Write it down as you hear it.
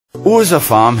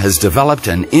URSAPHARM has developed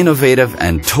an innovative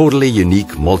and totally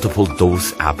unique multiple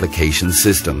dose application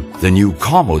system. The new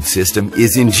commode system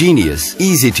is ingenious,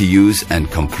 easy to use, and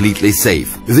completely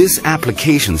safe. This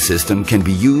application system can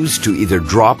be used to either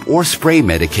drop or spray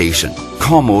medication.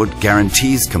 Commode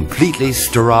guarantees completely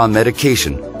sterile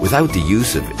medication without the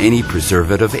use of any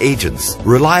preservative agents,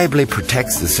 reliably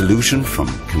protects the solution from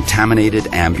contaminated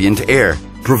ambient air,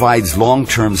 provides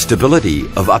long-term stability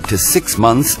of up to 6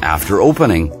 months after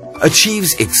opening,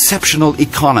 achieves exceptional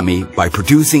economy by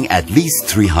producing at least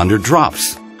 300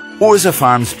 drops.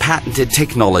 URSAPHARM's patented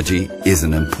technology is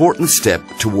an important step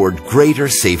toward greater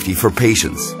safety for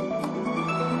patients.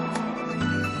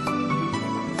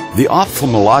 The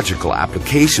ophthalmological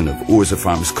application of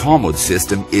URSAPHARM's commode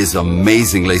system is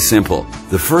amazingly simple.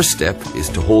 The first step is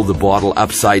to hold the bottle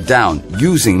upside down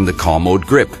using the commode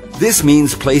grip. This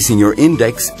means placing your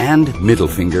index and middle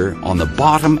finger on the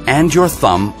bottom and your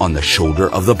thumb on the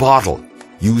shoulder of the bottle.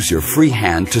 Use your free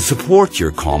hand to support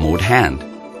your commode hand.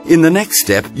 In the next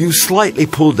step, you slightly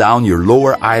pull down your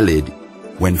lower eyelid.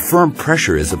 When firm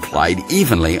pressure is applied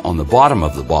evenly on the bottom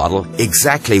of the bottle,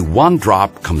 exactly 1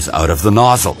 drop comes out of the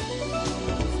nozzle.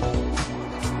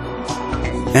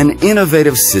 An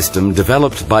innovative system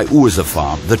developed by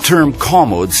URSAPHARM, the term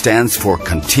commode stands for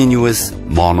continuous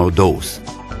monodose.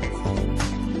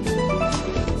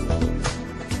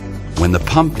 When the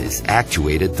pump is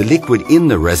actuated, the liquid in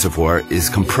the reservoir is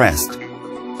compressed.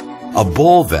 A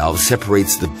ball valve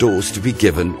separates the dose to be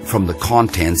given from the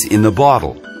contents in the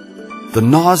bottle. The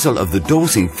nozzle of the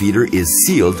dosing feeder is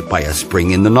sealed by a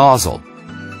spring in the nozzle.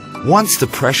 Once the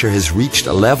pressure has reached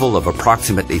a level of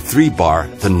approximately 3 bar,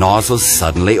 the nozzle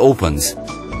suddenly opens.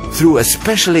 Through a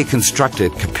specially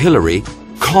constructed capillary,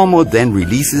 commode then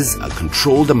releases a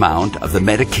controlled amount of the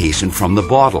medication from the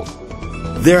bottle.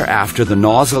 Thereafter, the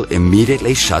nozzle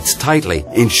immediately shuts tightly,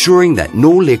 ensuring that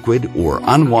no liquid or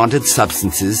unwanted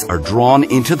substances are drawn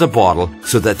into the bottle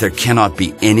so that there cannot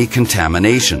be any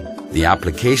contamination. The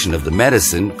application of the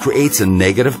medicine creates a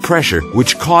negative pressure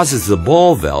which causes the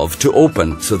ball valve to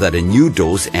open so that a new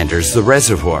dose enters the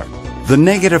reservoir. The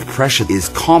negative pressure is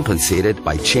compensated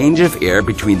by change of air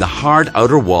between the hard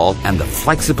outer wall and the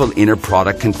flexible inner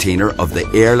product container of the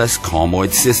AIRLESS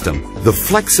commode system. The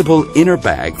flexible inner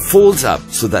bag folds up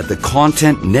so that the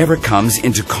content never comes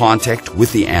into contact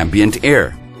with the ambient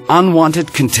air.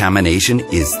 Unwanted contamination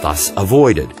is thus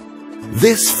avoided.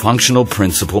 This functional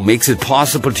principle makes it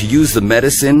possible to use the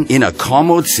medicine in a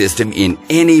commode system in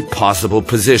any possible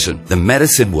position. The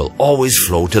medicine will always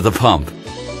flow to the pump.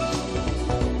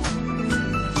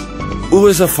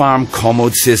 URSAPHARM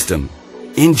commode system.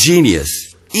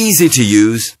 Ingenious, easy to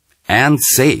use, and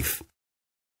safe.